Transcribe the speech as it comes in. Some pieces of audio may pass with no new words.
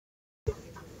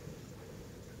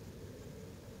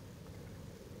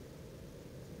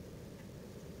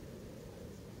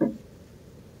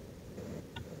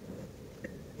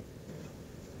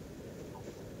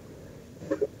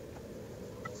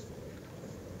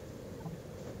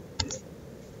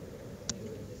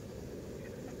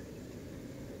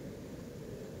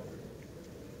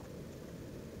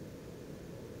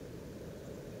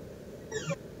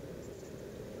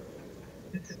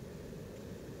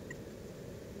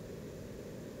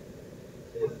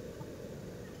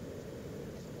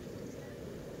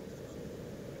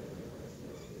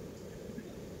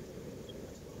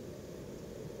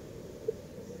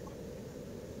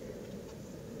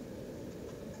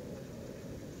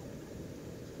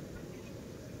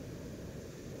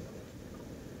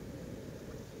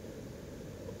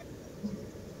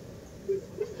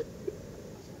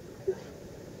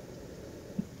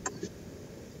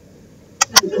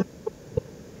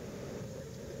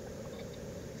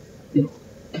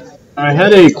I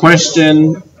had a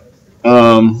question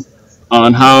on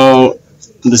how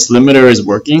this limiter is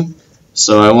working,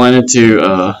 so I wanted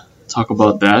to talk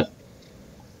about that.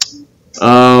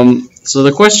 So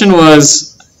the question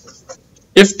was,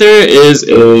 if there is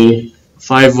a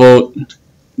 5-volt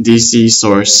DC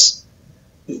source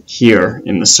here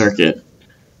in the circuit,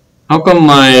 how come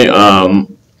my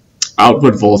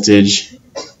output voltage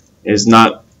is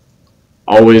not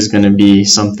always going to be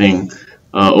something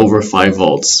over 5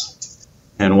 volts?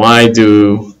 And why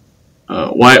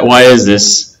is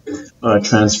this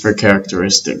transfer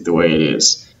characteristic the way it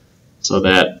is, so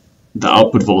that the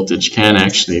output voltage can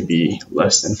actually be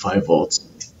less than 5 volts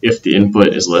if the input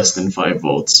is less than 5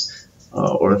 volts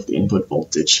or if the input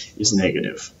voltage is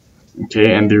negative?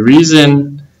 Okay, and the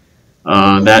reason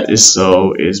that is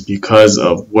so is because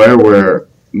of where we're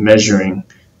measuring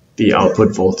the output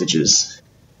voltages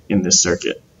in this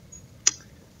circuit.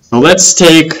 So let's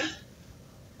take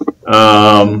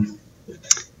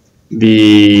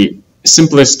the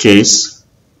simplest case,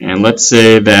 and let's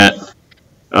say that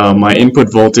my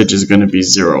input voltage is going to be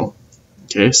 0.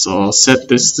 Okay, so I'll set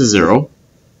this to 0.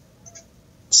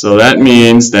 So that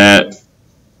means that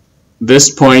this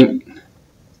point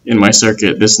in my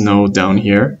circuit, this node down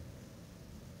here,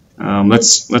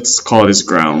 let's call this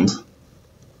ground.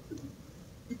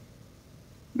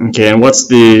 Okay, and what's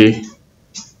the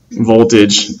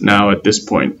voltage now at this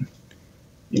point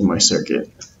in my circuit?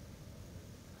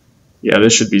 Yeah,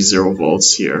 this should be 0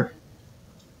 volts here.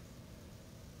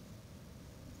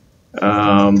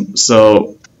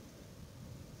 So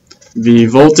the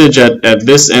voltage at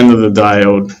this end of the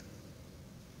diode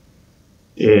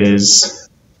is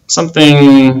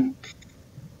something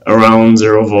around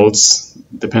 0 volts.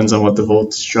 Depends on what the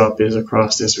voltage drop is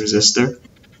across this resistor.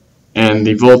 And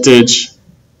the voltage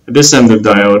at this end of the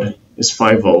diode is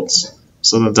 5 volts.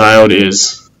 So the diode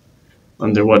is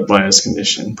under what bias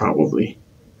condition? Probably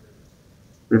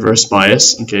reverse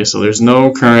bias. Okay, so there's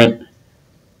no current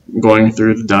going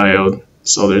through the diode.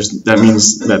 So that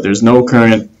means that there's no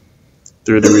current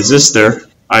through the resistor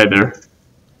either.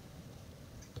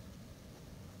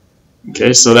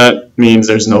 Okay, so that means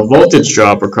there's no voltage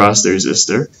drop across the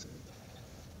resistor.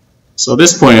 So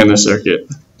this point in the circuit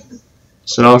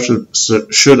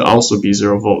should also be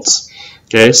 0 volts.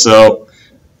 Okay, so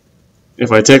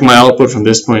if I take my output from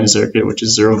this point in the circuit, which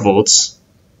is 0 volts,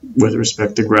 with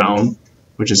respect to ground,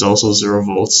 which is also 0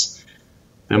 volts,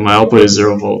 then my output is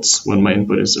 0 volts when my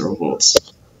input is 0 volts.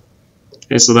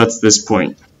 Okay, so that's this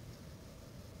point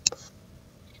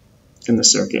in the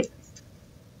circuit.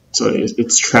 So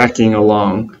it's tracking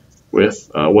along with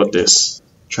what this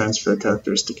transfer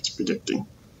characteristic is predicting.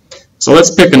 So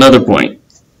let's pick another point,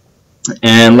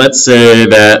 and let's say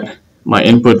that my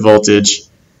input voltage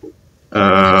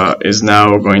is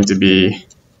now going to be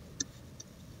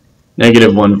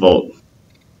 -1 volt.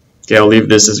 Okay, I'll leave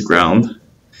this as ground.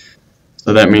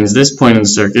 So that means this point in the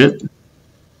circuit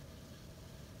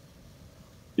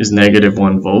is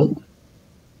 -1 volt.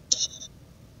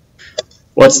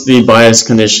 What's the bias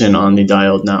condition on the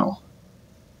diode now?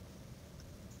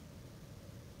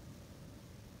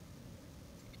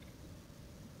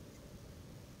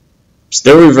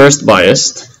 Still reversed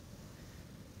biased,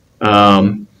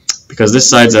 because this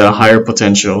side's at a higher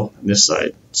potential than this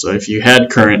side. So if you had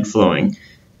current flowing,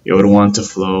 it would want to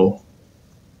flow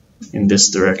in this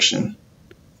direction,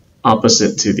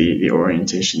 opposite to the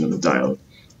orientation of the diode.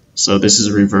 So this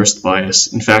is reversed bias.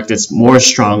 In fact, it's more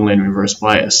strongly in reverse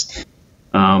bias,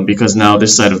 because now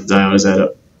this side of the diode is at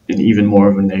an even more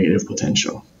of a negative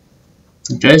potential.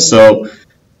 Okay, so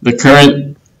the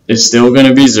current is still going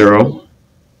to be 0,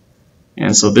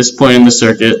 and so this point in the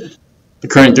circuit, the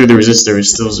current through the resistor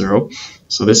is still 0,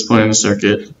 so this point in the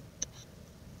circuit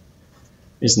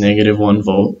is -1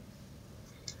 volt,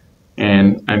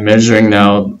 and I'm measuring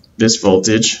now this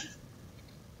voltage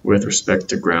with respect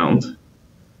to ground.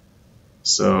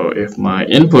 So if my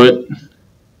input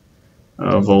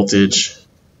voltage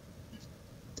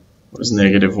was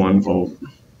 -1 volt,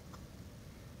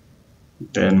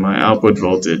 then my output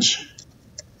voltage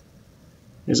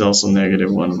is also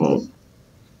 -1 volt.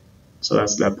 So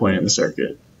that's that point in the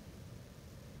circuit.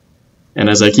 And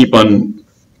as I keep on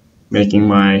making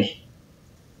my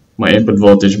input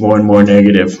voltage more and more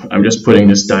negative, I'm just putting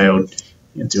this diode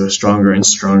into a stronger and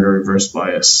stronger reverse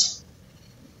bias.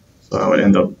 So I would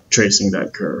end up tracing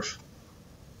that curve.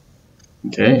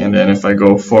 Okay, and then if I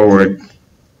go forward,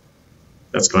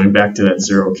 that's going back to that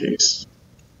 0 case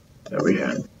that we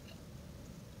had.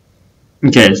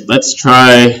 Okay, let's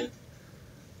try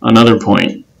another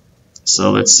point.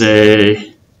 So let's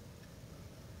say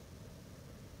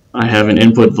I have an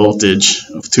input voltage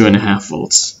of 2.5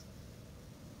 volts.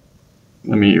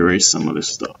 Let me erase some of this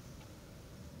stuff.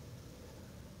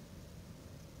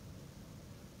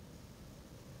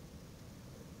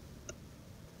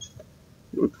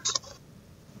 Oops.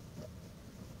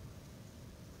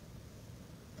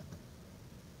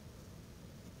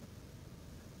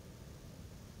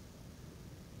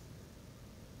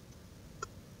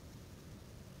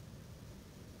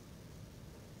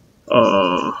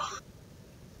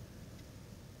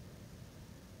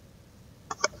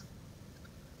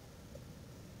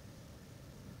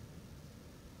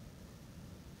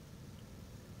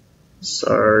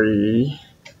 Sorry.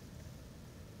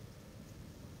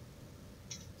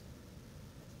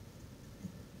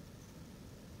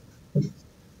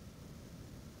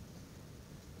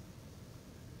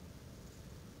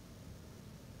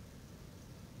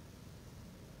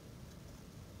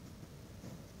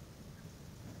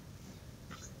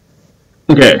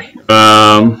 Okay.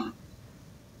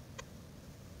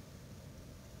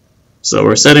 So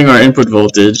we're setting our input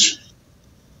voltage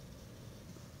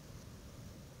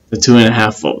to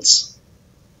 2.5 volts.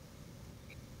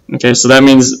 Okay, so that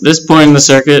means this point in the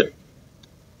circuit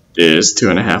is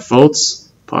 2.5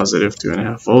 volts, positive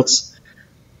 2.5 volts.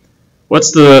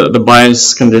 What's the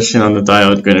bias condition on the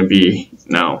diode going to be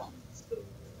now?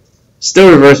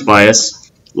 Still reverse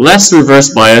bias, less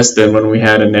reverse bias than when we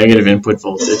had a negative input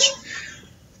voltage.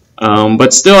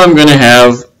 But still I'm going to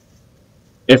have,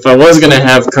 if I was going to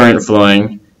have current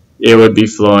flowing, it would be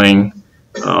flowing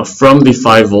from the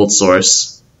 5 volt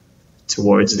source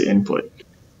towards the input,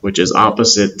 which is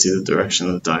opposite to the direction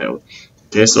of the diode.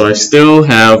 Okay, so I still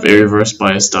have a reverse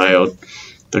bias diode.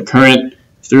 The current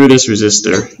through this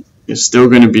resistor is still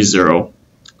going to be 0.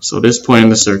 So this point in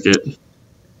the circuit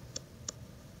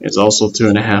is also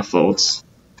 2.5 volts.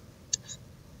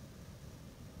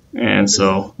 And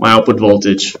so my output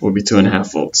voltage will be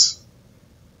 2.5 volts.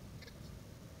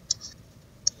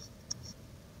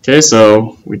 Okay,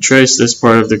 so we trace this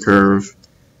part of the curve.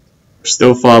 We're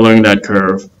still following that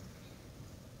curve.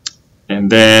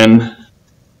 And then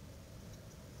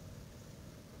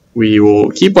we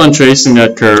will keep on tracing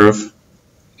that curve.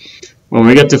 When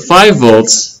we get to 5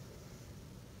 volts,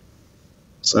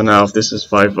 so now if this is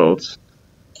 5 volts,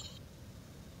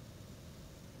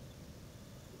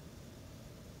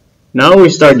 now we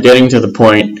start getting to the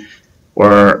point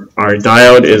where our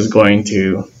diode is going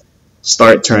to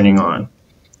start turning on.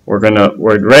 We're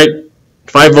right,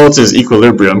 5 volts is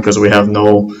equilibrium because we have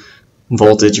no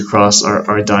voltage across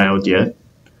our diode yet.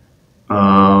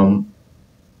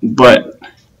 But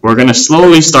we're going to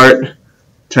slowly start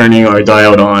turning our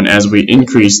diode on as we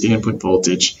increase the input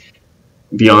voltage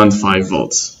beyond 5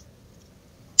 volts.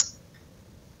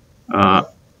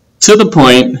 To the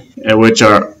point at which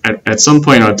at some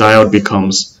point our diode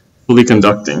becomes fully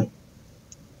conducting.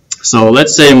 So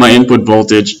let's say my input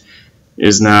voltage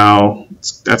is now,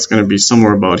 that's going to be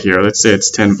somewhere about here. Let's say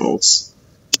it's 10 volts.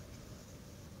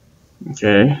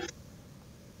 Okay.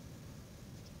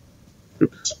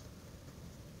 Oops.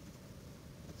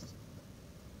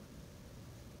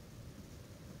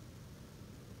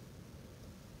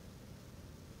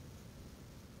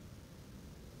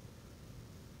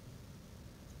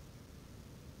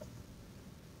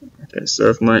 Okay, so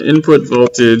if my input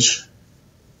voltage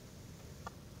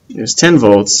is 10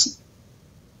 volts,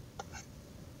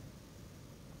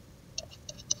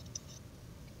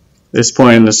 this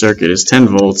point in the circuit is 10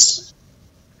 volts,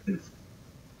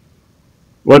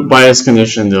 what bias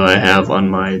condition do I have on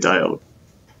my diode?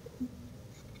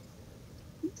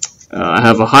 I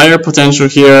have a higher potential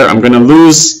here. I'm going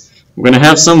to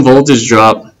have some voltage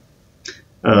drop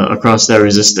across that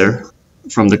resistor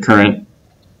from the current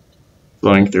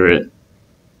flowing through it.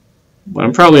 But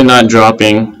I'm probably not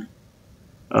dropping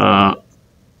 5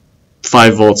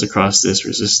 volts across this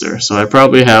resistor. So I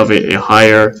probably have a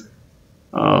higher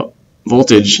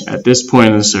voltage at this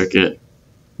point in the circuit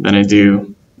than I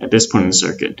do at this point in the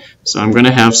circuit. So I'm going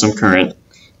to have some current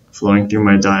flowing through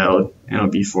my diode and it'll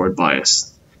be forward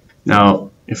biased.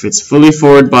 Now, if it's fully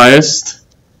forward biased,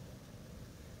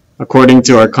 according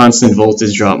to our constant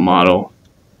voltage drop model,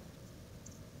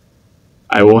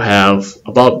 I will have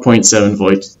about 0.7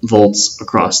 volts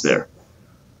across there,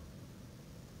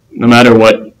 no matter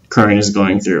what current is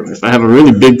going through. If I have a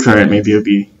really big current, maybe it'll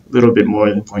be a little bit more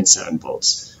than 0.7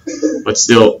 volts, but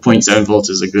still 0.7 volts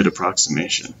is a good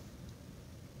approximation.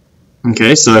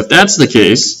 Okay, so if that's the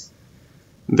case,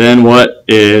 then what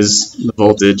is the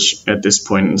voltage at this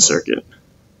point in the circuit?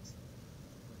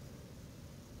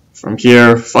 From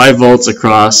here, 5 volts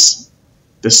across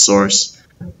this source,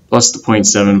 plus the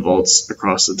 0.7 volts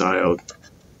across the diode.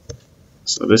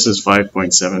 So this is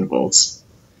 5.7 volts.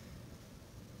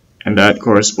 And that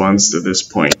corresponds to this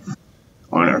point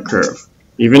on our curve.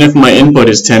 Even if my input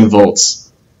is 10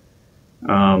 volts,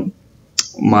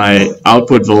 my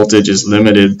output voltage is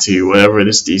limited to whatever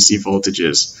this DC voltage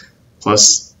is,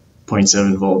 plus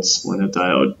 0.7 volts when the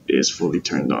diode is fully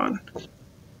turned on.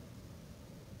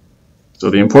 So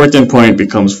the important point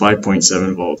becomes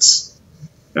 5.7 volts.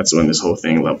 That's when this whole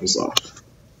thing levels off.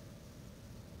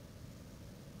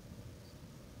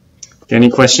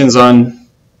 Any questions on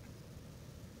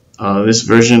this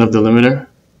version of the limiter?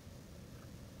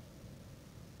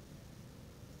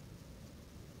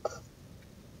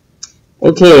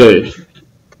 Okay.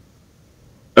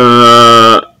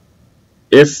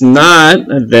 If not,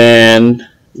 then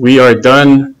we are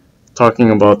done talking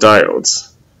about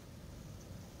diodes.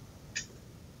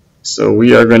 So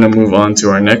we are going to move on to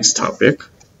our next topic.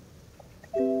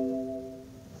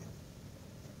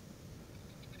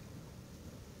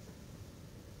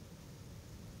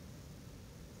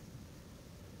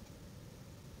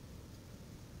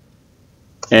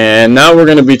 And now we're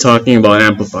going to be talking about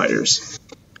amplifiers.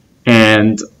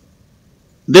 And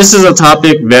this is a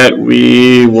topic that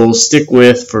we will stick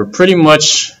with for pretty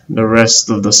much the rest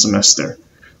of the semester.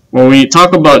 When we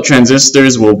talk about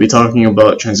transistors, we'll be talking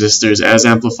about transistors as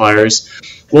amplifiers.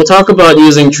 We'll talk about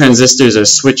using transistors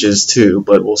as switches too,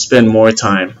 but we'll spend more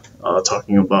time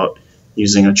talking about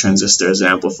using a transistor as an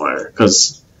amplifier,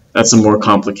 because that's a more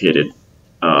complicated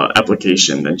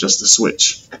application than just a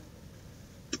switch.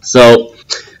 So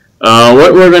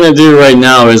what we're going to do right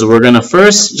now is we're going to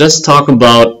first just talk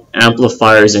about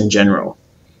amplifiers in general.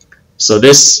 So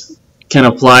this can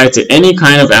apply to any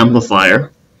kind of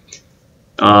amplifier,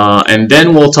 and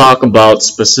then we'll talk about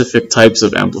specific types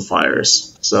of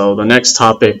amplifiers. So the next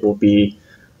topic will be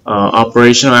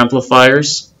operational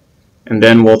amplifiers, and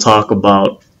then we'll talk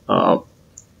about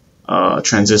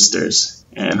transistors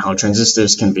and how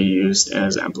transistors can be used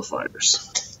as amplifiers.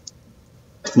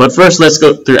 But first, let's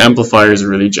go through amplifiers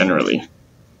really generally.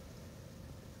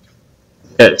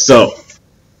 Okay, so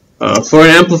for an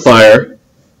amplifier,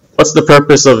 what's the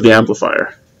purpose of the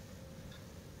amplifier?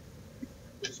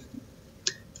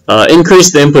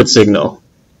 Increase the input signal.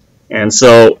 And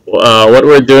so what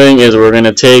we're doing is we're going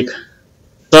to take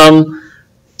some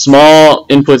small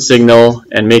input signal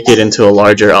and make it into a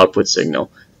larger output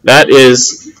signal. That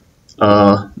is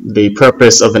the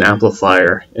purpose of an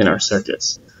amplifier in our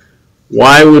circuits.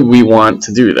 Why would we want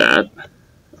to do that?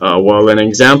 Well, an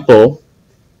example,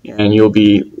 and you'll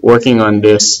be working on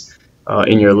this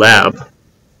in your lab,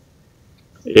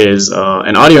 is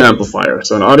an audio amplifier.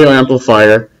 So an audio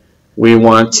amplifier, we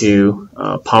want to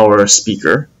power a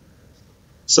speaker.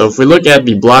 So if we look at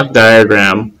the block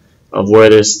diagram of where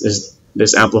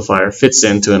this amplifier fits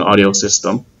into an audio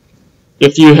system,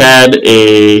 if you had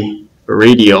a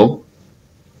radio,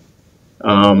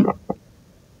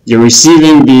 you're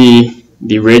receiving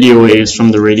the radio waves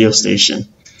from the radio station,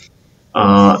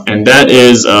 and that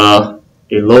is a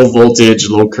low voltage,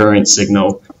 low current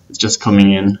signal. It's just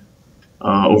coming in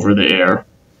over the air.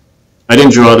 I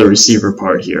didn't draw the receiver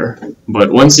part here,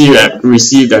 but once you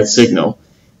receive that signal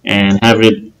and have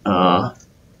it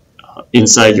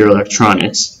inside your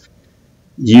electronics,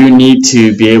 you need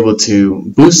to be able to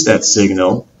boost that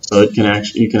signal so you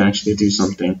can actually do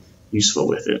something useful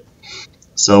with it.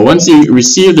 So once you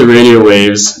receive the radio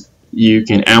waves, you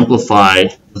can amplify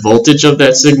the voltage of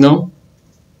that signal.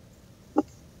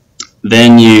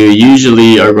 Then you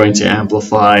usually are going to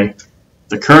amplify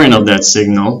the current of that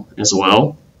signal as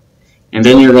well. And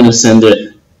then you're going to send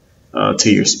it to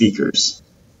your speakers.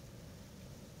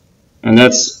 And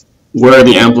that's where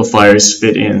the amplifiers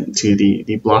fit into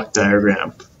the block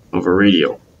diagram of a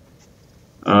radio.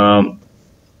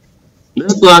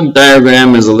 This block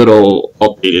diagram is a little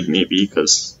outdated maybe,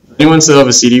 because anyone still have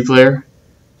a CD player?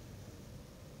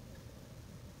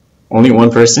 Only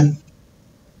one person?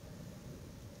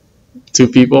 2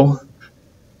 people?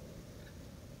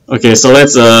 Okay, so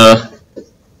let's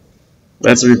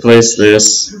replace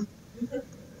this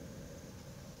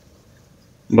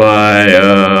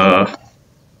by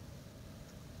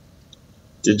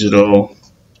digital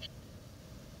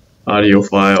audio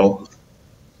file.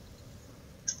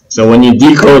 So when you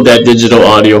decode that digital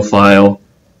audio file,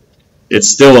 it's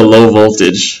still a low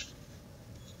voltage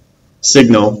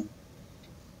signal.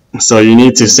 So you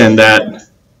need to send that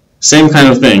same kind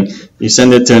of thing. You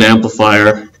send it to an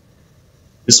amplifier.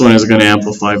 This one is going to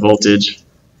amplify voltage.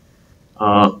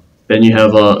 Then you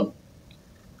have a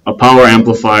power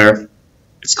amplifier.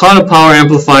 It's called a power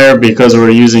amplifier because we're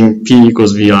using P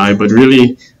equals VI, but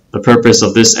really the purpose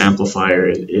of this amplifier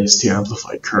is to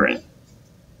amplify current.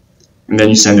 And then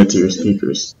you send it to your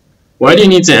speakers. Why do you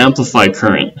need to amplify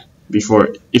current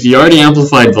before? If you already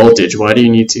amplified voltage, why do you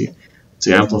need to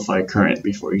to amplify current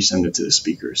before you send it to the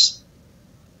speakers.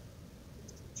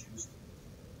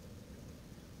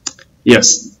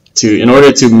 Yes, in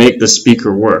order to make the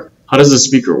speaker work. How does the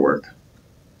speaker work?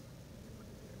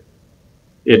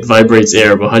 It vibrates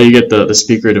air, but how do you get the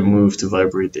speaker to move to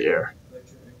vibrate the air?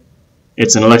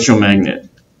 It's an electromagnet.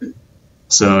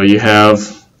 So you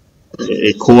have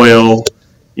a coil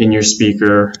in your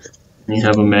speaker, and you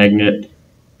have a magnet,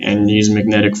 and you use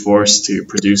magnetic force to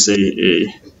produce a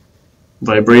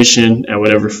vibration at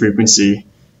whatever frequency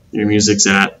your music's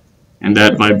at, and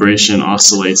that vibration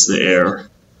oscillates the air,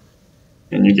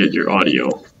 and you get your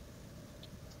audio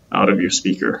out of your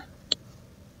speaker.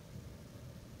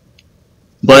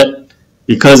 But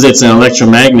because it's an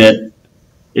electromagnet,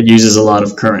 it uses a lot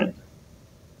of current.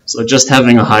 So just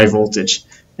having a high voltage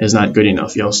is not good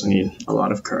enough. You also need a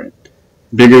lot of current.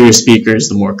 The bigger your speakers,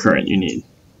 the more current you need.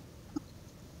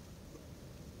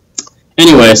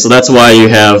 Anyway, so that's why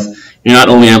you're not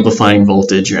only amplifying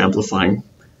voltage, you're amplifying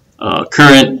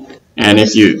current, and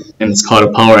it's called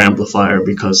a power amplifier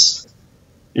because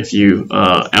if you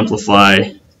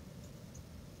amplify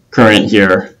current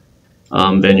here,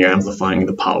 then you're amplifying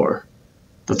the power,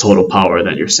 the total power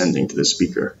that you're sending to the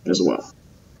speaker as well.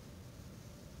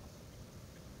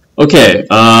 Okay,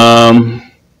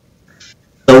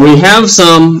 so we have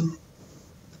some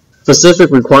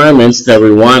specific requirements that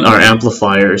we want our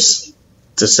amplifiers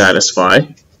to satisfy.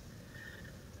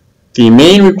 The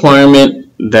main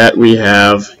requirement that we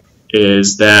have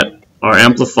is that our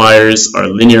amplifiers are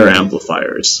linear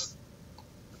amplifiers.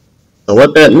 So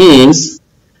what that means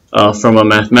from a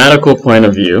mathematical point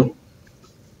of view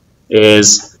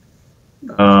is,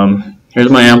 here's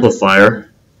my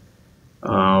amplifier.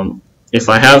 If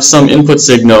I have some input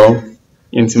signal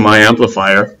into my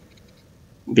amplifier,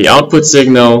 the output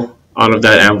signal out of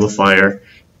that amplifier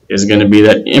is going to be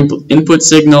that input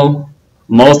signal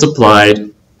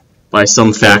multiplied by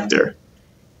some factor.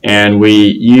 And we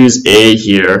use A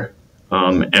here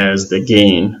as the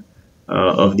gain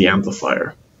of the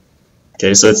amplifier.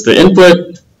 Okay, so it's the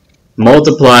input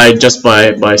multiplied just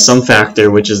by some factor,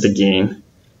 which is the gain,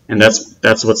 and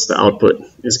that's what the output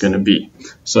is going to be.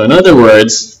 So in other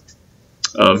words,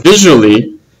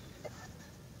 visually,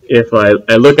 if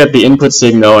I look at the input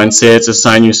signal and say it's a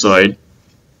sinusoid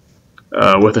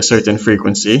with a certain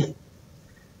frequency,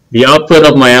 the output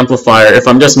of my amplifier, if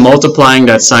I'm just multiplying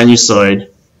that sinusoid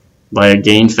by a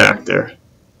gain factor,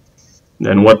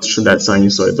 then what should that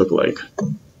sinusoid look like?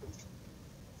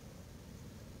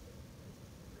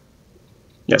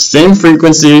 Yeah, same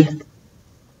frequency,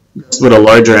 just with a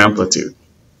larger amplitude.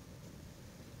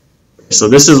 So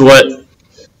this is what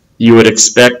you would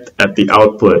expect at the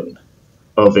output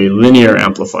of a linear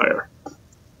amplifier.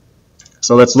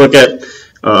 So let's look at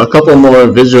a couple more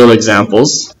visual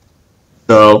examples.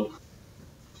 So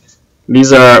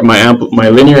these are my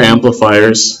linear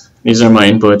amplifiers. These are my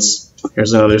inputs.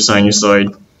 Here's another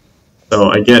sinusoid.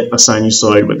 So I get a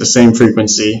sinusoid with the same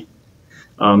frequency,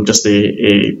 just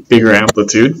a bigger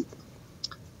amplitude.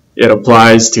 It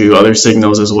applies to other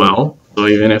signals as well. So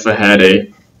even if I had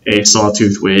a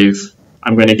sawtooth wave,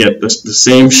 I'm going to get the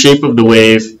same shape of the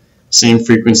wave, same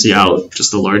frequency out,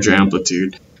 just a larger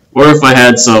amplitude. Or if I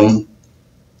had some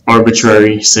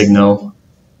arbitrary signal,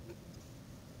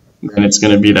 then it's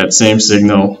going to be that same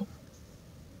signal,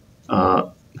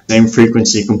 same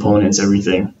frequency components,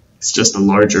 everything. It's just a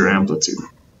larger amplitude.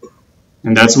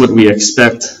 And that's what we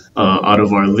expect out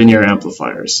of our linear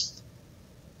amplifiers.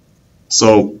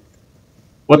 So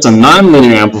what's a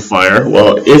nonlinear amplifier?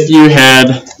 Well, if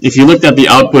you looked at the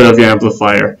output of your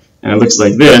amplifier and it looks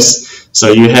like this,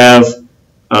 so you have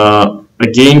a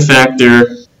gain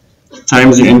factor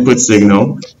times your input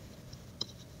signal.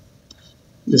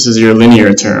 This is your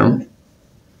linear term.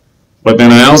 But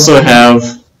then I also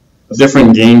have a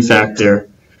different gain factor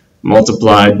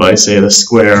multiplied by, say, the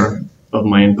square of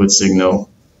my input signal,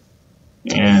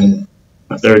 and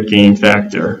a third gain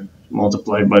factor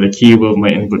multiplied by the cube of my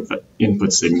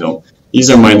input signal. These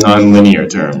are my nonlinear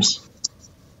terms.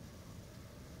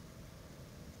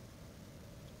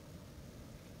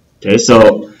 Okay,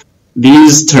 so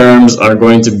these terms are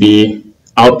going to be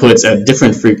outputs at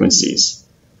different frequencies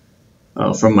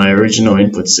from my original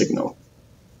input signal.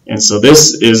 And so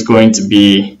this is going to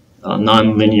be a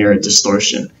nonlinear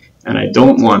distortion, and I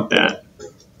don't want that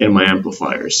in my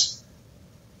amplifiers.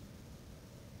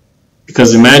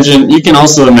 Because you can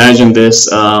also imagine this,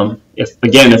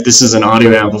 if this is an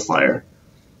audio amplifier.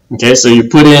 Okay, so you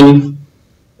put in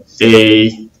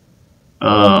a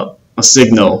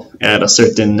signal at a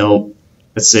certain note,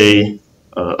 let's say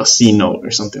a C note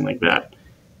or something like that.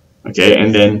 Okay,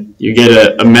 and then you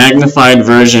get a magnified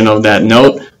version of that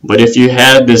note, But if you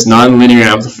had this nonlinear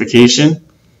amplification,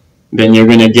 then you're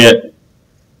going to get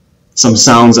some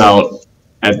sounds out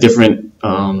at different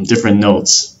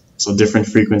notes. So different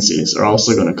frequencies are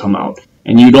also going to come out.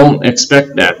 And you don't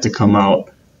expect that to come out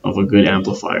of a good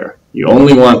amplifier. You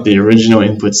only want the original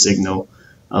input signal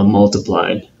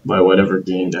multiplied by whatever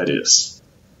gain that is.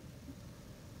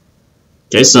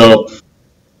 Okay, so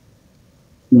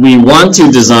we want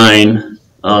to design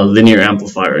linear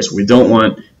amplifiers. We don't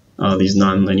want these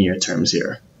nonlinear terms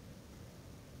here.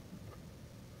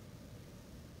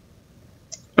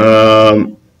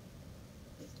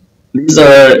 These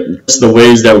are just the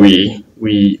ways that we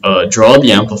draw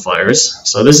the amplifiers.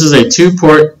 So this is a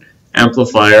 2-port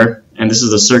amplifier, and this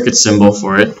is the circuit symbol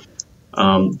for it.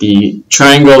 The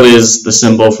triangle is the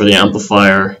symbol for the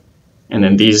amplifier, and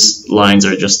then these lines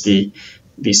are just the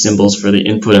symbols for the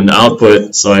input and the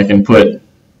output. So I can put,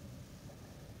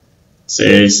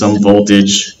 say, some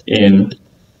voltage in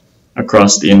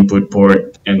across the input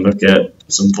port and look at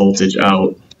some voltage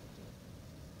out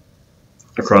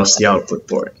across the output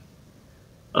port.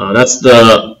 That's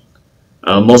the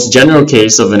most general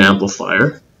case of an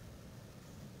amplifier.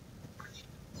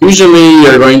 Usually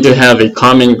you're going to have a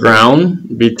common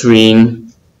ground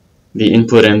between the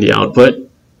input and the output.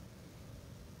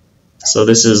 So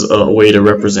this is a way to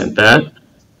represent that.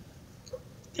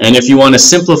 And if you want to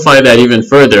simplify that even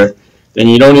further, then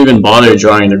you don't even bother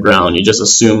drawing the ground. You just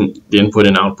assume the input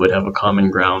and output have a common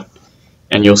ground.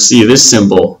 And you'll see this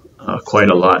symbol quite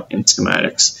a lot in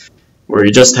schematics, where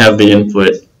you just have the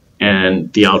input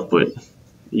and the output.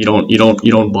 You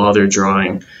don't bother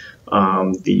drawing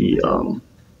the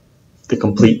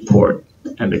complete port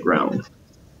and the ground.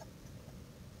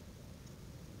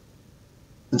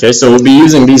 Okay, so we'll be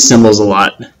using these symbols a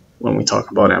lot when we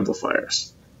talk about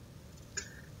amplifiers.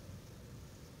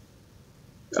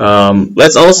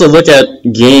 Let's also look at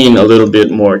gain a little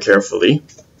bit more carefully.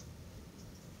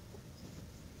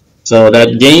 So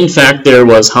that gain factor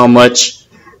was how much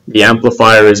the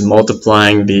amplifier is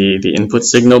multiplying the input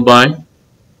signal by.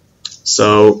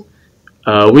 So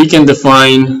we can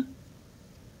define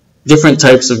different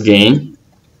types of gain.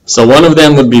 So one of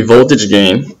them would be voltage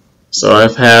gain. So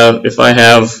if I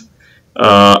have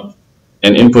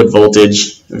an input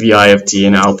voltage Vi of t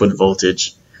and output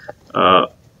voltage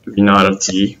V naught of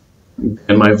t,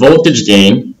 and my voltage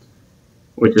gain,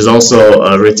 which is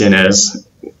also written as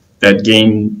that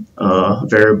gain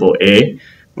variable A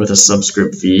with a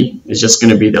subscript V, is just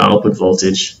going to be the output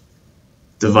voltage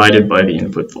divided by the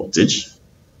input voltage.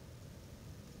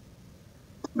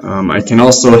 I can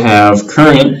also have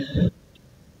current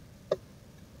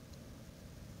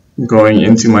going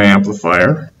into my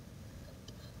amplifier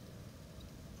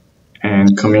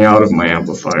and coming out of my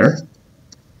amplifier.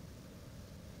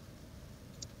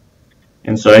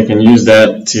 And so I can use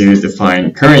that to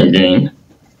define current gain.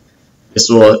 This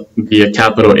will be a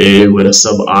capital A with a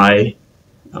sub I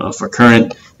for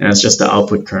current, and it's just the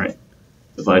output current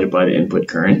divided by the input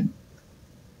current.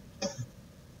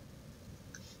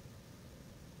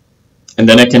 And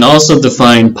then I can also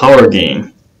define power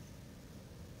gain.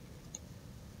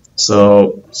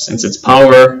 So since it's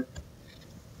power,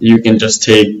 you can just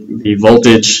take the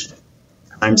voltage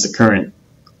times the current.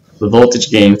 The voltage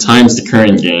gain times the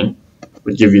current gain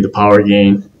would give you the power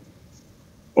gain,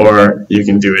 or you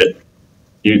can do it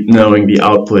knowing the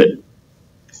output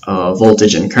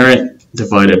voltage and current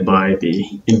divided by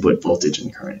the input voltage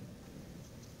and current.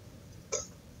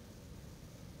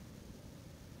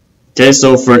 Okay,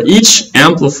 so for each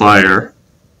amplifier,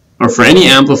 or for any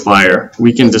amplifier,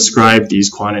 we can describe these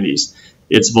quantities: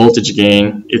 its voltage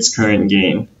gain, its current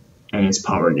gain, and its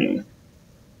power gain.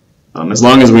 As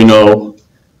long as we know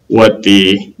what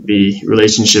the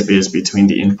relationship is between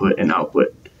the input and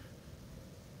output.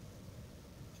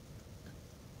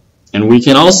 And we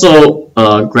can also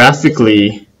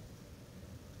graphically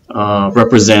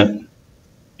represent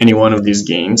any one of these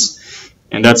gains,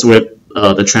 and that's with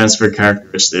the transfer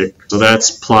characteristic. So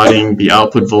that's plotting the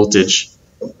output voltage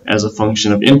as a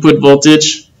function of input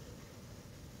voltage.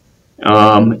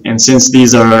 And since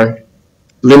these are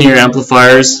linear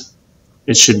amplifiers,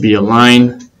 it should be a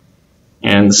line,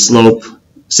 and the slope,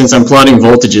 since I'm plotting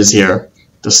voltages here,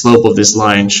 the slope of this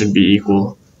line should be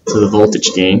equal to the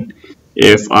voltage gain.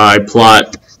 If I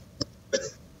plot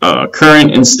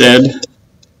current instead,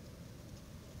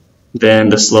 then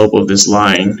the slope of this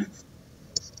line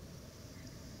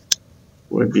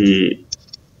would be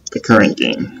the current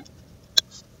gain.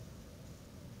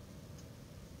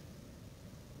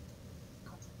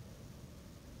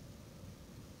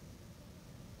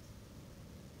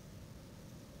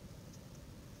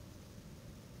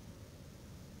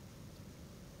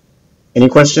 Any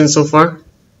questions so far?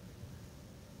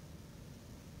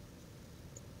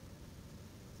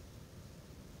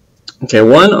 Okay,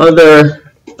 one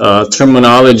other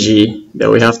terminology that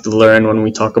we have to learn when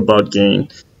we talk about gain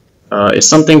is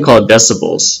something called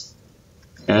decibels,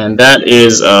 and that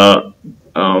is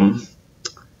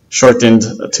shortened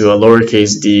to a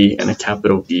lowercase d and a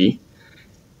capital B.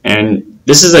 And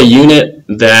this is a unit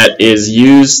that is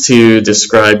used to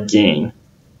describe gain.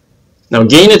 Now,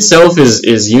 gain itself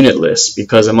is unitless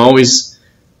because I'm always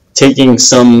taking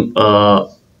some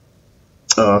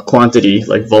quantity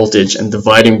like voltage and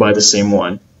dividing by the same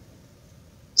one.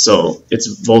 So it's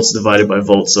volts divided by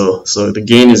volts. So the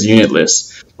gain is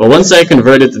unitless. But once I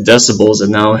convert it to decibels, it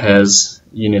now has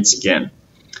units again.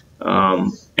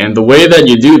 And the way that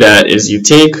you do that is you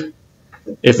take,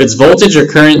 if it's voltage or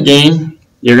current gain,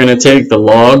 you're going to take the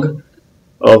log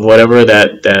of whatever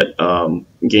that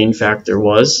gain factor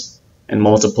was and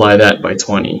multiply that by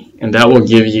 20. And that will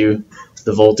give you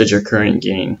the voltage or current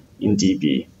gain in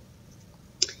dB.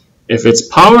 If it's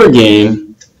power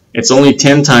gain, it's only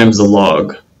 10 times the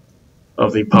log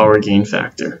of the power gain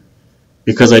factor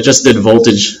because I just did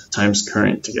voltage times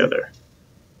current together.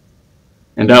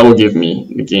 And that will give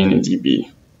me the gain in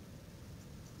dB.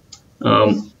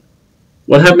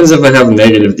 What happens if I have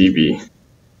negative dB?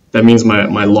 That means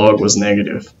my log was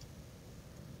negative.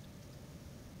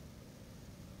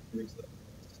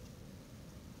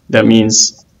 That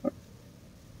means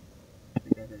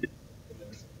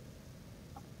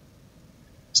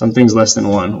something's less than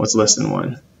 1. What's less than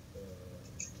 1?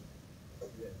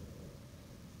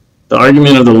 The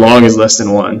argument of the log is less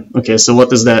than 1. Okay, so what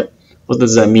does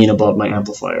that mean about my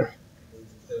amplifier?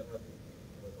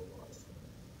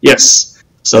 Yes.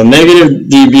 So negative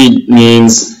dB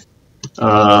means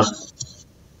I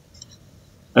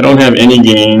don't have any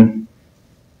gain.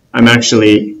 I'm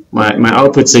actually, my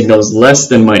output signal is less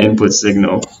than my input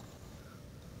signal.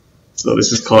 So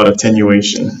this is called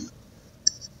attenuation.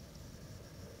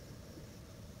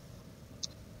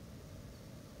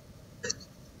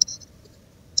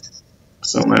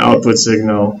 So my output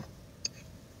signal.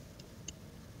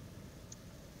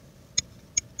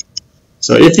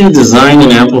 So if you design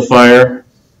an amplifier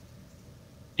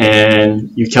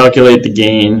and you calculate the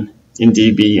gain in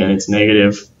dB and it's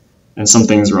negative, and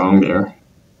something's wrong there.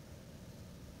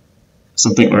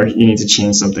 Or you need to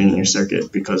change something in your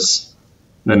circuit because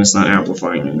then it's not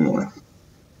amplifying anymore.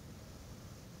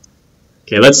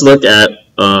 Okay, let's look at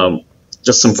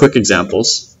just some quick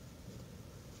examples.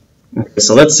 Okay,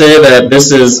 so let's say that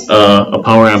this is a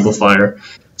power amplifier.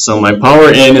 So my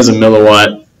power in is a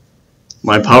milliwatt.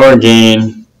 My power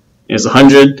gain is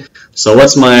 100. So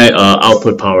what's my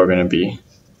output power going to be?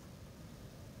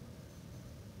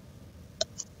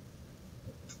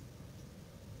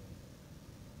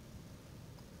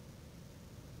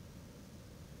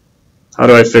 How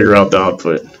do I figure out the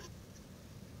output?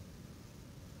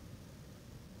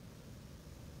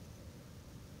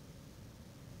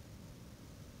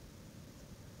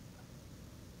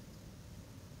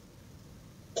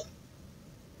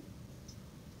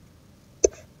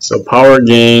 So power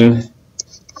gain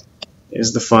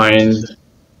is defined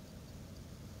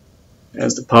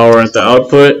as the power at the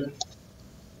output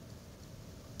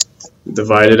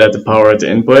divided at the power at the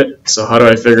input. So how do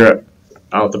I figure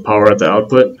out the power at the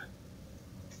output?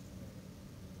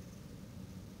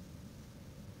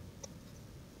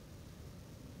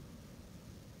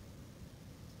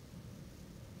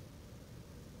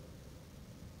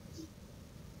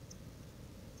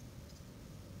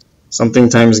 Something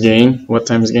times gain. What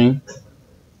times gain?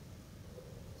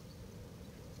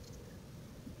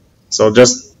 So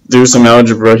just do some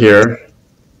algebra here.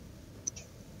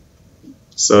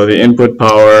 So the input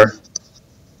power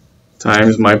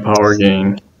times my power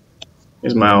gain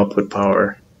is my output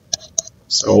power.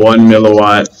 So 1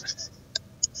 milliwatt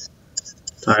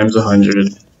times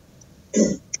 100.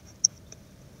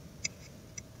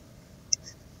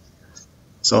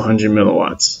 So 100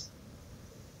 milliwatts.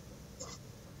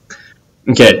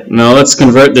 Okay, now let's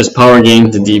convert this power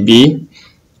gain to dB.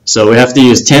 So we have to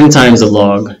use 10 times the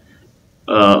log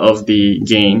of the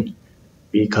gain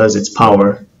because it's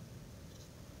power.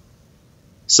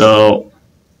 So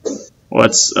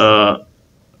what's 10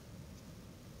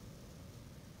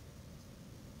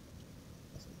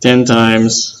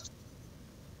 times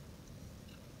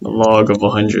the log of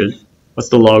 100? What's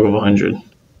the log of 100?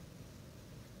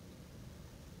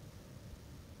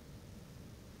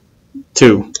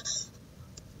 2.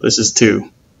 This is 2.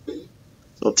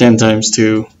 So 10 times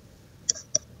 2.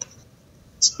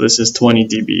 So this is 20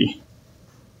 dB.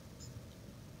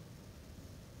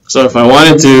 So if I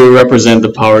wanted to represent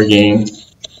the power gain,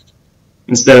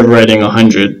 instead of writing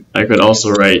 100, I could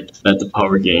also write that the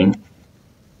power gain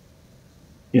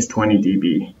is 20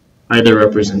 dB, either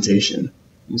representation.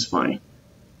 is fine.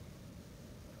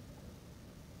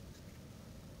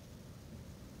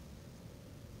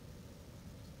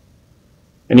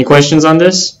 Any questions on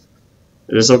this?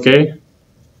 Is this okay?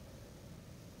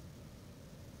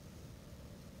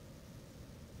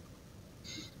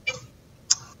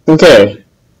 Okay,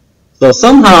 so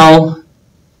somehow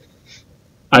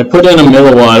I put in a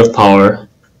milliwatt of power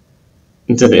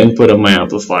into the input of my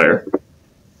amplifier,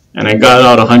 and I got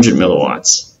out 100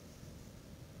 milliwatts.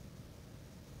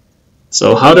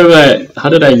 So how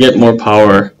did I get more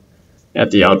power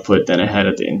at the output than I had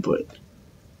at the input?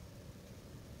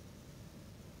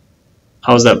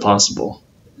 How is that possible?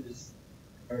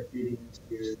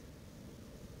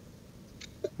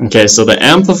 Okay, so the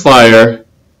amplifier,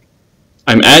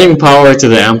 I'm adding power to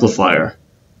the amplifier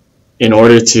in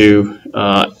order to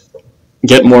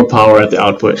get more power at the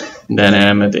output than I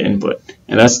am at the input.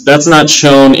 And that's not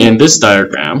shown in this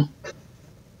diagram,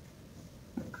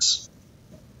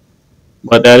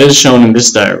 but that is shown in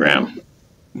this diagram.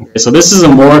 Okay, so this is a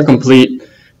more complete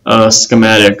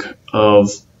schematic of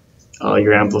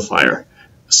your amplifier.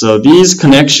 So these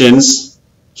connections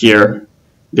here,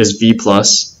 this V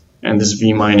plus and this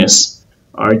V minus,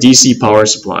 are DC power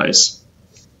supplies.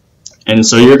 And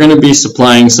so you're going to be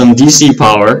supplying some DC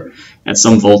power at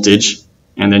some voltage,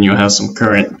 and then you'll have some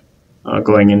current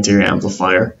going into your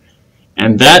amplifier.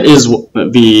 And that is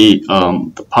the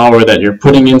power that you're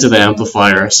putting into the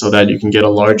amplifier so that you can get a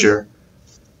larger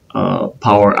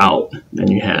power out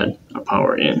than you had a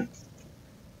power in.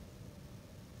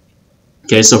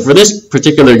 Okay, so for this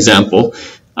particular example,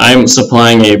 I'm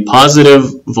supplying a positive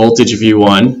voltage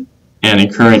V1 and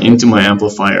a current into my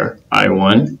amplifier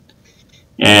I1,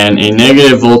 and a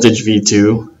negative voltage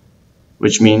V2,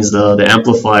 which means the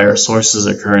amplifier sources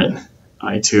a current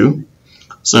I2.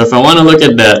 So if I want to look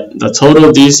at that, the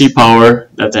total DC power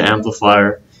that the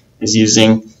amplifier is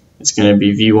using, it's going to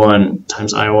be V1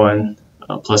 times I1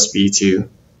 plus V2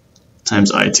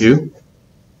 times I2.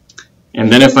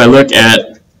 And then if I look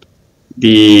at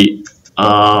the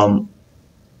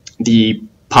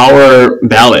power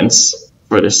balance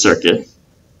for this circuit,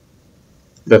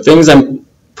 the things I'm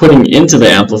putting into the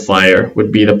amplifier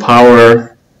would be the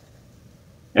power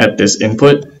at this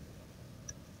input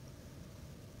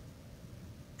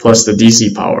plus the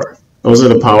DC power. Those are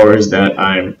the powers that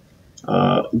I'm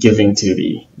giving to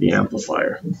the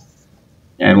amplifier.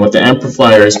 And what the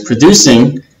amplifier is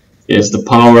producing is the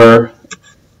power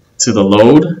to the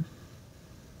load,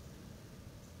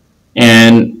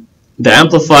 and the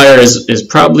amplifier is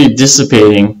probably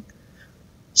dissipating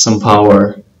some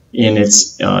power in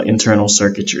its internal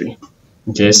circuitry.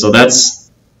 Okay, so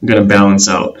that's going to balance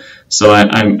out. So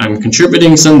I'm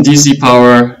contributing some DC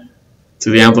power to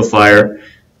the amplifier.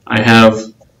 I have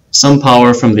some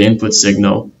power from the input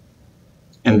signal,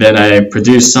 and then I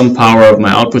produce some power of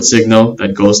my output signal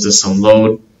that goes to some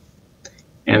load,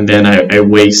 and then I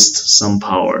waste some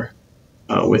power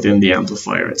within the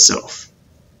amplifier itself.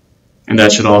 And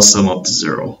that should all sum up to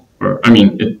 0. Or, I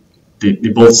mean,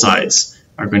 both sides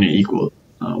are going to equal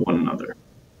one another.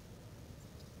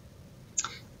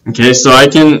 Okay, so I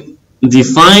can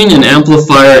define an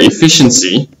amplifier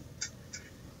efficiency,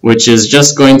 which is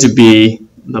just going to be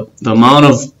the amount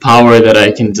of power that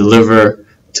I can deliver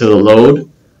to the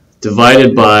load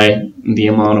divided by the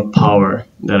amount of power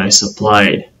that I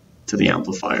supplied to the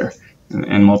amplifier,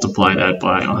 and multiply that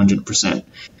by 100%.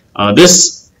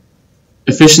 This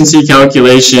efficiency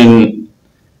calculation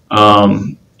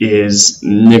is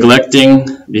neglecting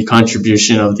the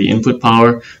contribution of the input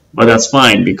power, but that's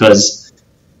fine because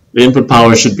the input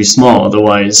power should be small,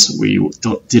 otherwise we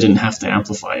didn't have to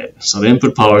amplify it. So the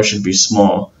input power should be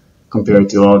small compared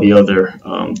to all the other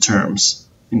terms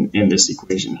in this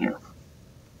equation here.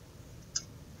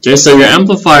 Okay, so your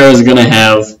amplifier is going to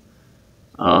have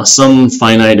some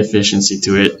finite efficiency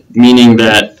to it, meaning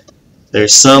that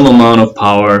there's some amount of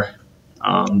power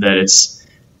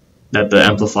that the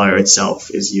amplifier itself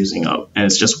is using up, and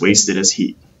it's just wasted as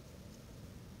heat.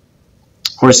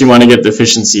 Of course, you want to get the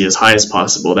efficiency as high as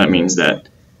possible. That means that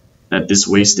this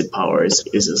wasted power is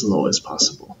as low as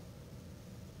possible.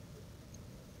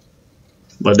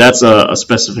 But that's a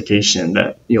specification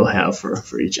that you'll have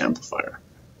for each amplifier.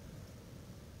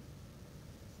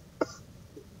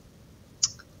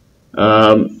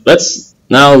 Let's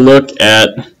now look at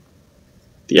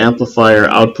the amplifier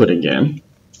output again.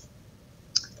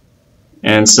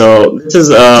 And so this is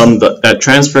that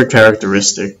transfer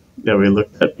characteristic that we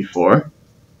looked at before,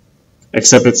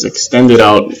 except it's extended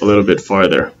out a little bit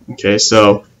farther. Okay,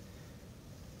 so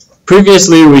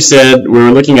previously we said we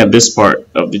were looking at this part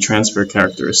of the transfer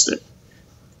characteristic.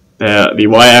 The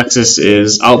y-axis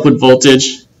is output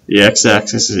voltage, the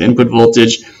x-axis is input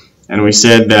voltage, and we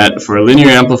said that for a linear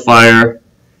amplifier,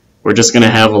 we're just going to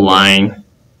have a line,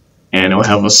 and it'll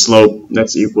have a slope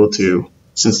that's equal to,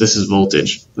 since this is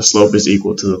voltage, the slope is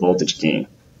equal to the voltage gain.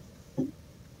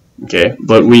 Okay,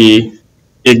 but we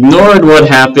ignored what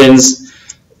happens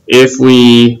if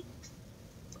we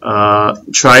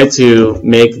try to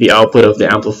make the output of the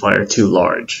amplifier too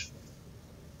large.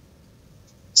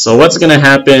 So what's going to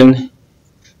happen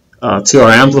to our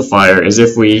amplifier is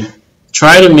if we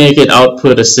try to make it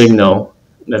output a signal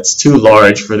that's too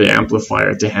large for the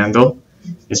amplifier to handle,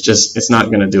 it's not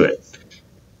going to do it.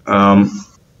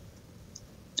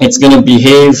 It's going to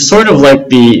behave sort of like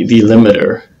the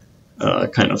limiter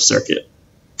kind of circuit.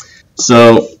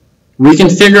 So we can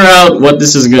figure out what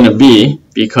this is going to be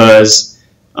because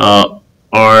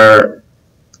our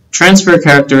transfer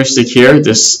characteristic here,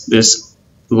 this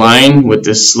line with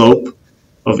this slope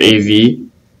of AV,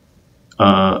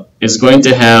 is going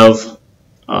to have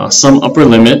some upper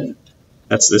limit,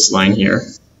 that's this line here,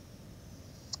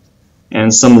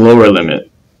 and some lower limit,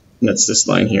 that's this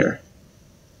line here.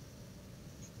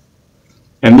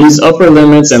 And these upper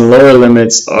limits and lower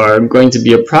limits are going to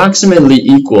be approximately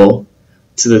equal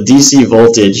to the DC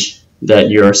voltage that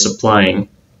you're supplying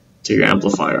to your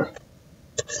amplifier.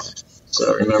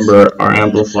 So remember our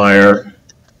amplifier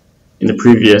in the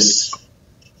previous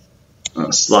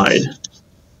slide.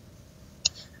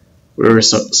 We were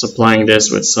supplying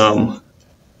this with some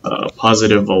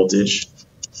positive voltage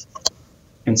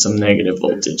and some negative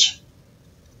voltage.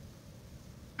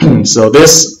 So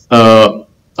this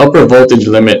upper voltage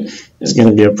limit is going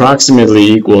to be approximately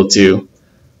equal to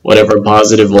whatever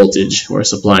positive voltage we're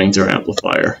supplying to our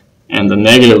amplifier, and the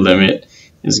negative limit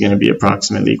is going to be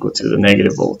approximately equal to the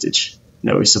negative voltage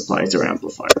that we supply to our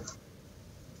amplifier.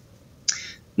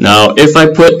 Now, if I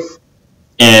put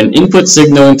an input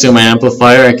signal into my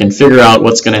amplifier, I can figure out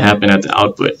what's going to happen at the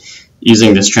output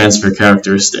using this transfer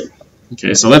characteristic.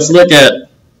 Okay, so let's look at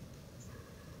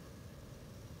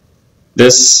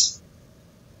this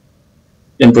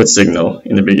input signal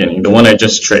in the beginning, the one I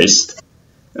just traced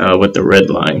with the red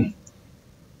line.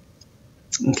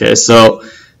 Okay, so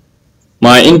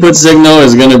my input signal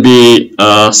is going to be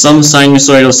some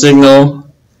sinusoidal signal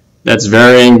that's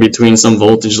varying between some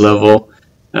voltage level.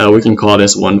 We can call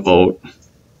this 1 volt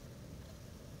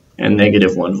and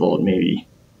negative 1 volt maybe.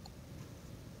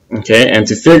 Okay, and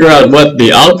to figure out what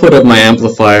the output of my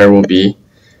amplifier will be,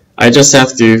 I just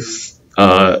have to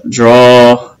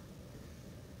draw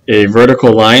a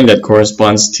vertical line that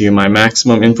corresponds to my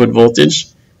maximum input voltage,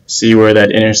 see where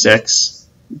that intersects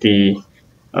the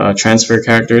transfer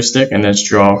characteristic, and let's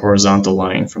draw a horizontal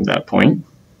line from that point.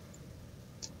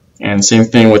 And same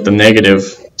thing with the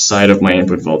negative side of my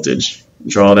input voltage.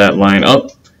 Draw that line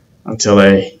up until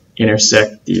I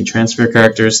intersect the transfer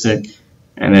characteristic,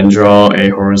 and then draw a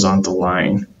horizontal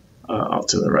line out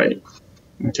to the right.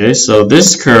 Okay, so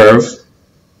this curve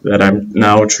that I'm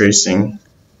now tracing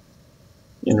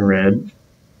in red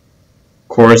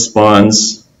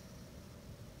corresponds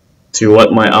to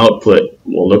what my output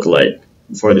will look like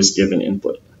for this given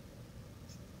input.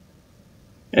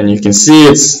 And you can see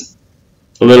it's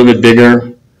a little bit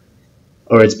bigger,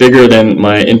 or it's bigger than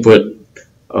my input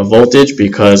voltage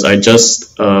because I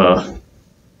just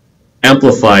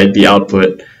amplified the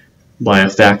output by a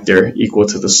factor equal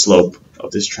to the slope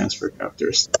of this transfer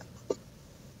characteristic.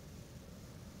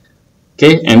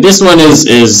 Okay, and this one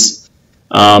is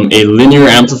a linear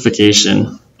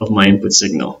amplification of my input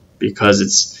signal because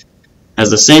it has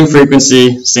the same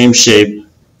frequency, same shape.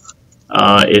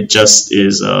 It just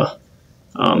is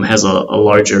has a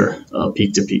larger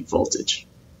peak-to-peak voltage.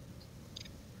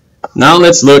 Now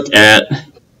let's look at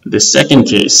the second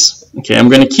case. Okay, I'm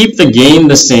going to keep the gain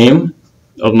the same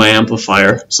of my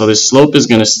amplifier, so the slope is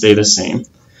going to stay the same,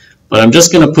 but I'm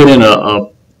just going to put in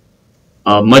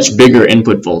a much bigger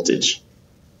input voltage.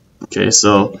 Okay,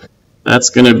 so that's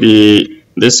going to be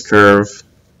this curve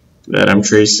that I'm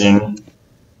tracing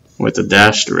with the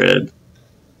dashed red.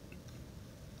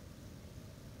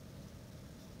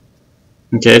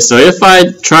 Okay, so if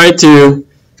I try to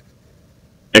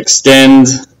extend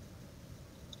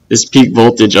this peak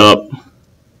voltage up,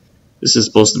 this is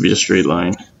supposed to be a straight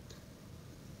line.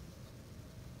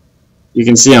 You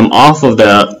can see I'm off of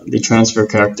the transfer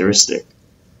characteristic.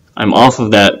 I'm off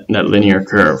of that linear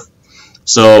curve.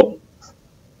 So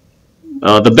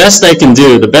the best I can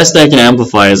do, the best I can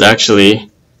amplify is actually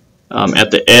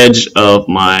at the edge of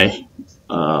my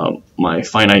my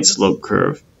finite slope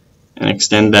curve, and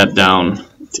extend that down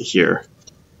to here,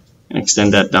 and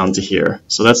extend that down to here.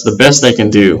 So that's the best I can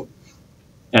do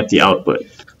at the output.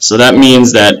 So that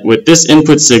means that with this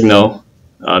input signal,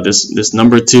 this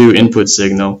number 2 input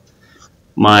signal,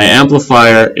 my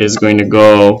amplifier is going to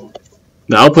go,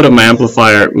 the output of my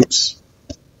amplifier,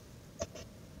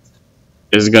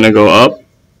 is going to go up,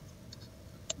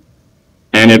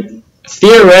 and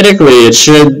theoretically it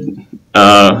should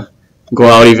go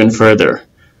out even further,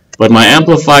 but my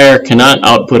amplifier cannot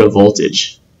output a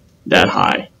voltage that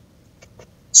high.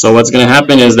 So what's going to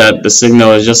happen is that the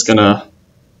signal is just going to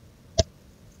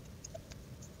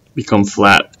become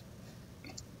flat.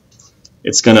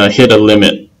 It's going to hit a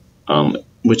limit,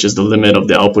 which is the limit of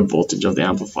the output voltage of the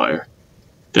amplifier.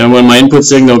 Then when my input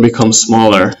signal becomes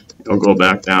smaller, it'll go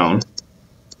back down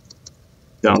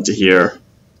to here.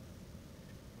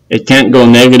 It can't go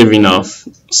negative enough,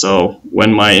 so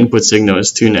when my input signal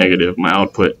is too negative, my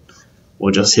output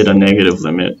will just hit a negative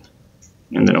limit,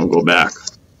 and then it'll go back.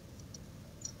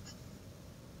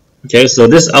 Okay, so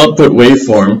this output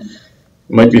waveform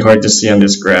might be hard to see on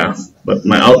this graph, but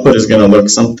my output is going to look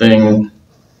something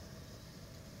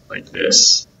like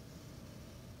this,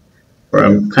 where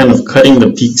I'm kind of cutting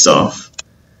the peaks off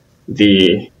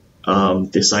the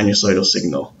sinusoidal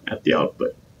signal at the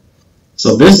output.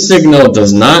 So this signal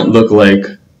does not look like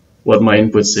what my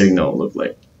input signal looked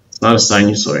like. It's not a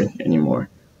sinusoid anymore.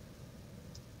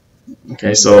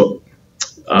 Okay, so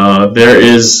there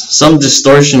is some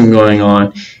distortion going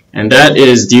on, and that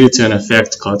is due to an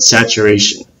effect called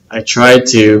saturation. I tried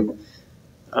to,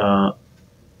 or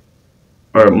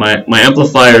my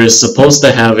amplifier is supposed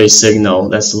to have a signal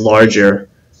that's larger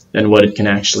than what it can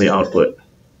actually output.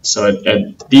 So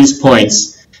at these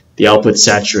points, the output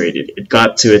saturated. It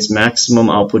got to its maximum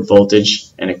output voltage,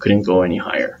 and it couldn't go any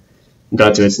higher. It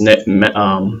got to its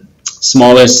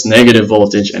smallest negative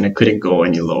voltage, and it couldn't go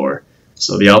any lower.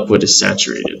 So the output is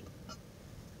saturated.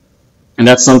 And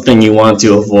that's something you want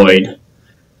to avoid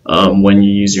when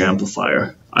you use your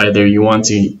amplifier. Either you want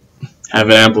to have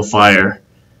an amplifier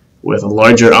with a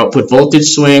larger output voltage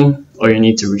swing, or you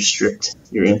need to restrict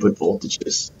your input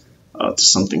voltages to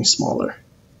something smaller,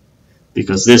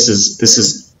 because this is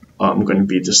going to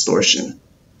be distortion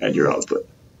at your output.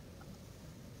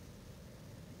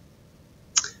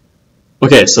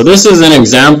 Okay, so this is an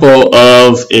example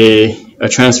of a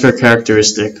transfer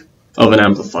characteristic of an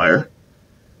amplifier.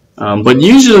 But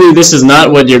usually this is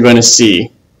not what you're going to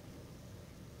see.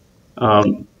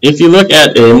 If you look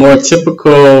at a more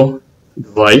typical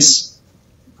device,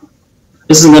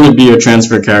 this is going to be a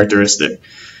transfer characteristic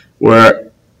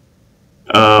where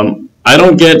I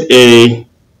don't get a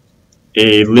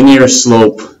linear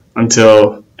slope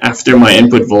until after my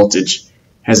input voltage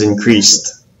has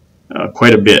increased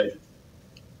quite a bit.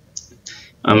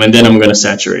 And then I'm going to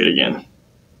saturate again.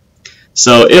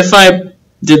 So if I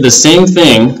did the same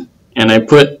thing and I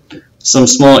put some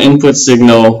small input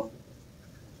signal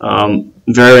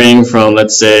varying from,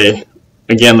 let's say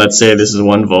this is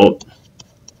 1 volt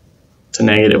to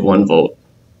negative 1 volt.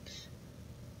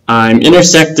 I'm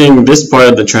intersecting this part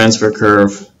of the transfer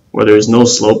curve where there's no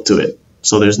slope to it,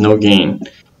 so there's no gain.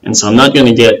 And so I'm not going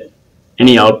to get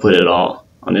any output at all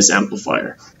on this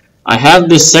amplifier. I have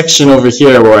this section over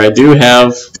here where I do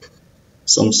have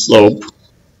some slope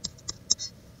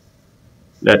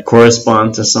that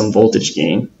correspond to some voltage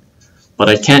gain, but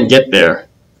I can't get there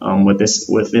with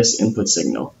this input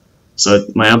signal. So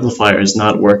my amplifier is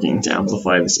not working to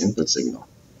amplify this input signal.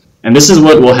 And this is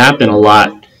what will happen a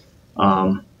lot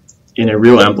in a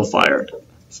real amplifier.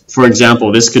 For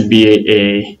example, this could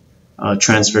be a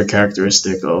transfer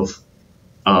characteristic of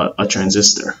a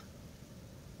transistor.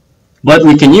 But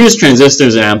we can use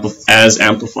transistors as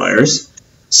amplifiers.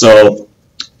 So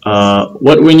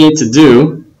what we need to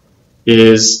do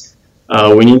is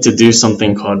we need to do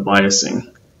something called biasing.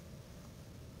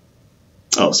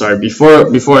 Oh, sorry,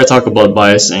 before I talk about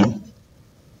biasing,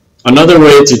 another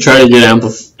way to try to get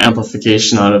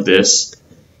amplification out of this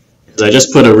is I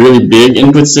just put a really big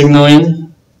input signal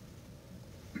in,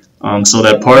 so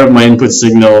that part of my input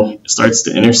signal starts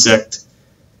to intersect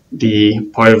the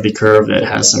part of the curve that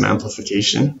has some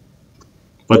amplification.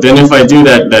 But then if I do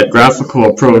that graphical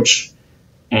approach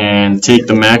and take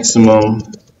the maximum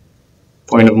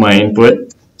point of my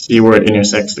input, see where it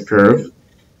intersects the curve,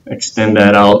 extend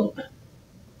that out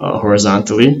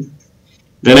horizontally,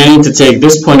 then I need to take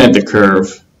this point at the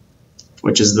curve,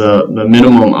 which is the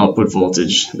minimum output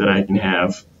voltage that I can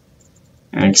have,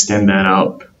 and extend that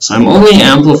out. So I'm only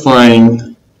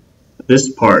amplifying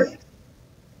this part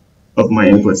of my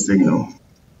input signal.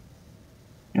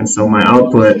 And so my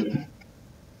output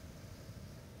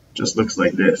just looks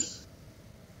like this.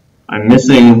 I'm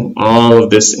missing all of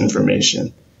this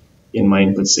information in my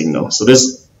input signal. So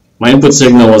my input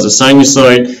signal was a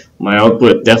sinusoid. My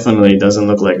output definitely doesn't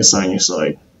look like a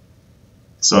sinusoid.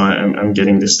 So I'm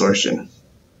getting distortion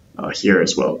here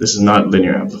as well. This is not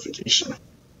linear amplification.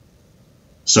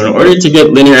 So in order to get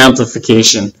linear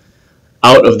amplification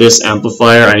out of this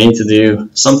amplifier, I need to do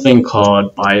something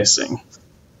called biasing.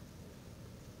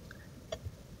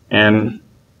 And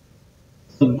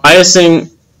what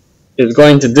biasing is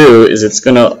going to do is it's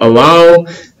going to allow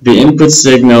the input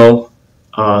signal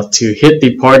to hit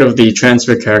the part of the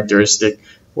transfer characteristic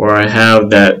where I have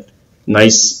that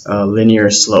nice linear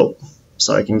slope,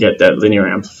 so I can get that linear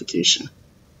amplification.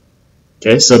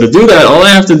 Okay, so to do that, all I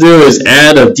have to do is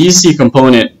add a DC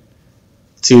component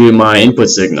to my input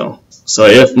signal. So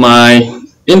if my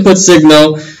input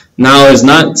signal now is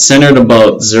not centered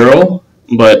about 0,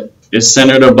 but is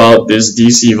centered about this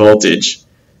DC voltage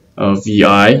of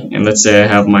VI, and let's say I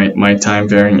have my time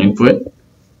varying input.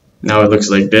 Now it looks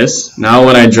like this. Now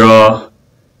when I draw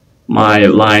my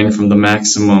line from the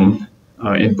maximum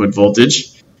input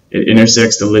voltage, it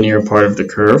intersects the linear part of the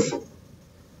curve,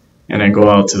 and I go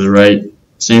out to the right.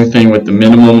 Same thing with the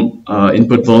minimum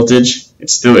input voltage. It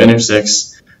still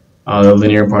intersects the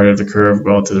linear part of the curve,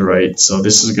 go out to the right. So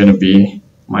this is going to be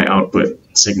my output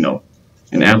signal,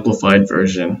 an amplified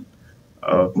version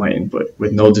of my input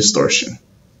with no distortion.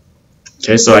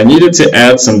 Okay, so I needed to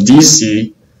add some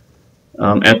DC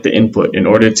at the input in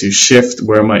order to shift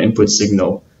where my input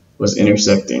signal was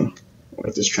intersecting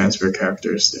with this transfer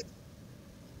characteristic.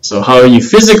 So how you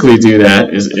physically do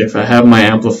that is if I have my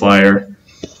amplifier,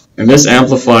 and this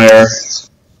amplifier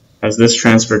has this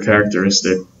transfer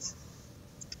characteristic.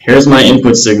 Here's my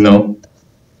input signal,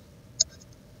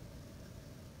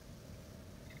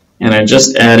 and I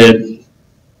just added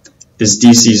this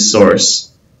DC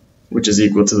source, which is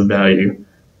equal to the value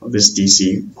of this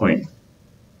DC point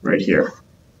right here.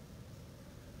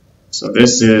 So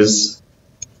this is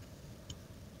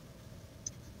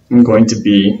going to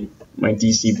be my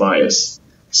DC bias.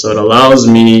 So it allows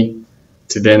me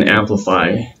to then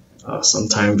amplify some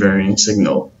time varying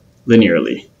signal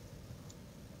linearly,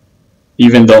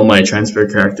 even though my transfer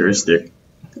characteristic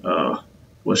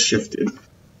was shifted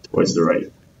towards the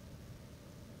right.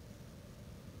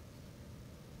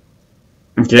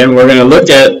 Okay, and we're going to look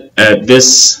at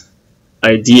this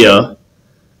idea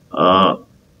a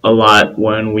lot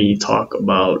when we talk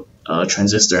about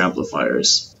transistor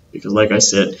amplifiers, because like I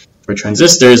said, for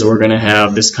transistors we're going to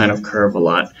have this kind of curve a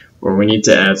lot where we need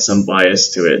to add some bias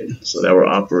to it so that we're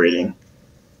operating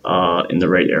in the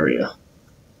right area.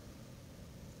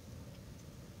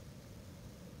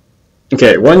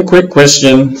 Okay, one quick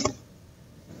question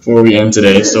before we end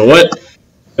today. So what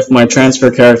if my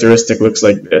transfer characteristic looks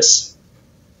like this?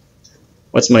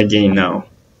 What's my gain now?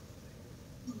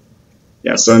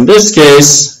 Yeah, so in this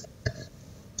case,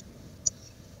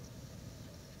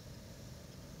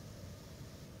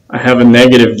 I have a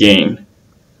negative gain.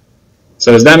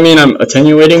 So does that mean I'm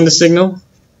attenuating the signal?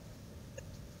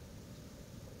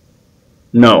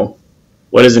 No.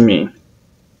 What does it mean?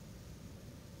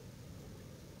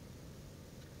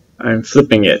 I'm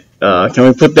flipping it. Can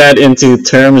we put that into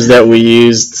terms that we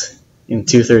used in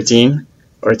 213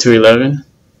 or 211?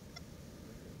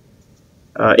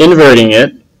 Inverting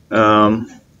it.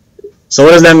 So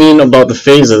what does that mean about the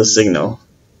phase of the signal?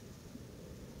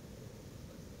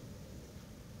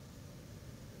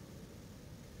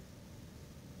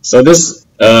 So this,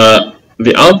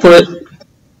 the output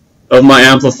of my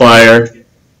amplifier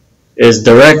is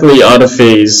directly out of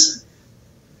phase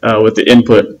with the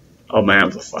input of my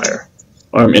amplifier,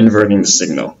 or I'm inverting the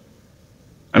signal.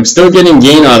 I'm still getting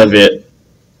gain out of it,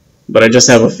 but I just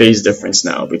have a phase difference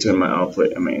now between my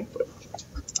output and my input.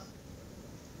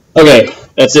 Okay,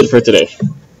 that's it for today.